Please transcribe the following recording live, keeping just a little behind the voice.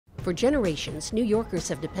For generations, New Yorkers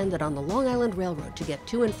have depended on the Long Island Railroad to get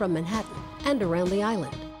to and from Manhattan and around the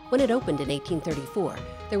island. When it opened in 1834,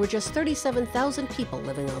 there were just 37,000 people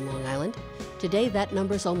living on Long Island. Today, that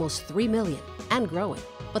number's almost 3 million and growing.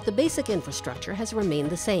 But the basic infrastructure has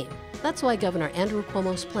remained the same. That's why Governor Andrew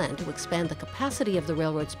Cuomo's plan to expand the capacity of the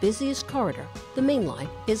railroad's busiest corridor, the Main Line,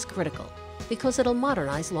 is critical, because it'll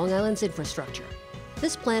modernize Long Island's infrastructure.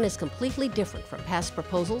 This plan is completely different from past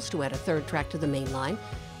proposals to add a third track to the Main Line,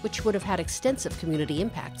 which would have had extensive community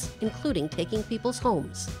impacts, including taking people's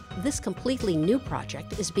homes. This completely new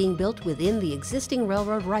project is being built within the existing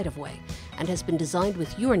railroad right-of-way and has been designed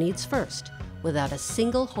with your needs first, without a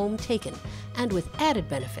single home taken, and with added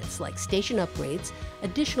benefits like station upgrades,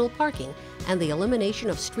 additional parking, and the elimination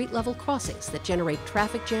of street-level crossings that generate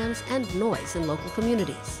traffic jams and noise in local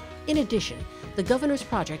communities. In addition, the governor's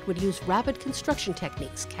project would use rapid construction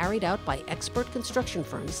techniques carried out by expert construction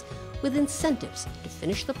firms with incentives to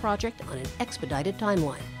finish the project on an expedited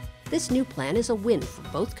timeline. This new plan is a win for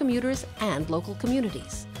both commuters and local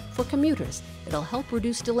communities. For commuters, it'll help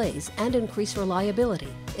reduce delays and increase reliability.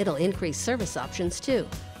 It'll increase service options too.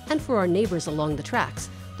 And for our neighbors along the tracks,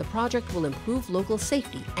 the project will improve local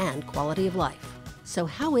safety and quality of life. So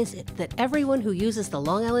how is it that everyone who uses the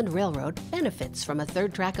Long Island Railroad benefits from a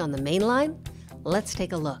third track on the Main Line? Let's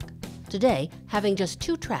take a look. Today, having just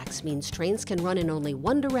 2 tracks means trains can run in only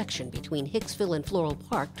one direction between Hicksville and Floral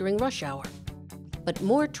Park during rush hour. But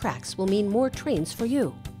more tracks will mean more trains for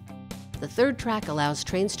you. The third track allows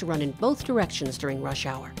trains to run in both directions during rush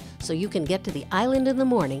hour, so you can get to the island in the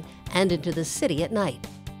morning and into the city at night.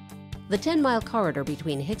 The 10-mile corridor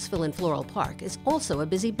between Hicksville and Floral Park is also a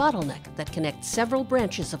busy bottleneck that connects several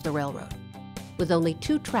branches of the railroad. With only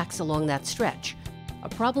 2 tracks along that stretch, a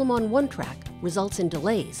problem on one track results in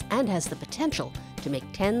delays and has the potential to make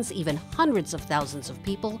tens, even hundreds of thousands of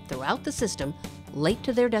people throughout the system late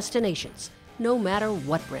to their destinations, no matter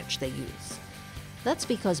what branch they use. That's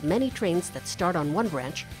because many trains that start on one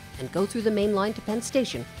branch and go through the Main Line to Penn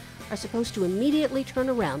Station are supposed to immediately turn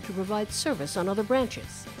around to provide service on other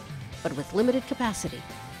branches. But with limited capacity,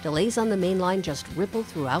 delays on the Main Line just ripple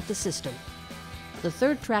throughout the system. The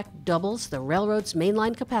third track doubles the railroad's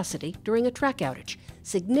mainline capacity during a track outage,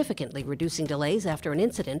 significantly reducing delays after an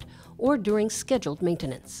incident or during scheduled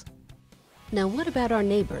maintenance. Now, what about our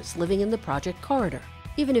neighbors living in the project corridor?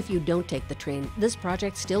 Even if you don't take the train, this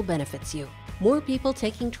project still benefits you. More people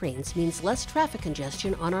taking trains means less traffic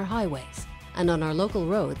congestion on our highways. And on our local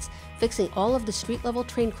roads, fixing all of the street-level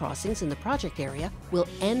train crossings in the project area will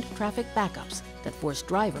end traffic backups that force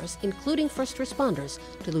drivers, including first responders,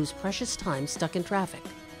 to lose precious time stuck in traffic.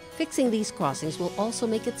 Fixing these crossings will also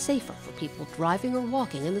make it safer for people driving or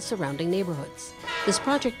walking in the surrounding neighborhoods. This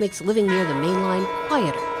project makes living near the Main Line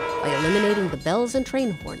quieter by eliminating the bells and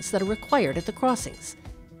train horns that are required at the crossings,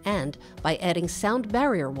 and by adding sound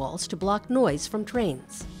barrier walls to block noise from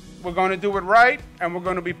trains. We're going to do it right, and we're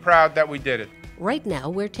going to be proud that we did it. Right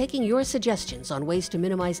now, we're taking your suggestions on ways to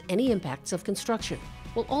minimize any impacts of construction.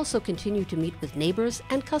 We'll also continue to meet with neighbors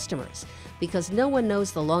and customers, because no one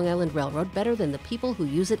knows the Long Island Railroad better than the people who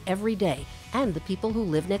use it every day and the people who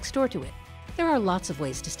live next door to it. There are lots of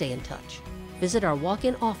ways to stay in touch. Visit our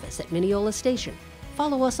walk-in office at Mineola Station,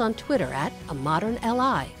 follow us on Twitter at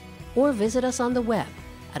 @AModernLI, or visit us on the web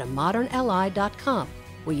at amodernli.com,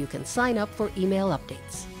 where you can sign up for email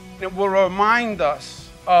updates. It will remind us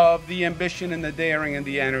of the ambition and the daring and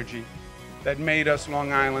the energy that made us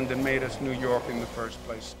Long Island and made us New York in the first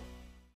place.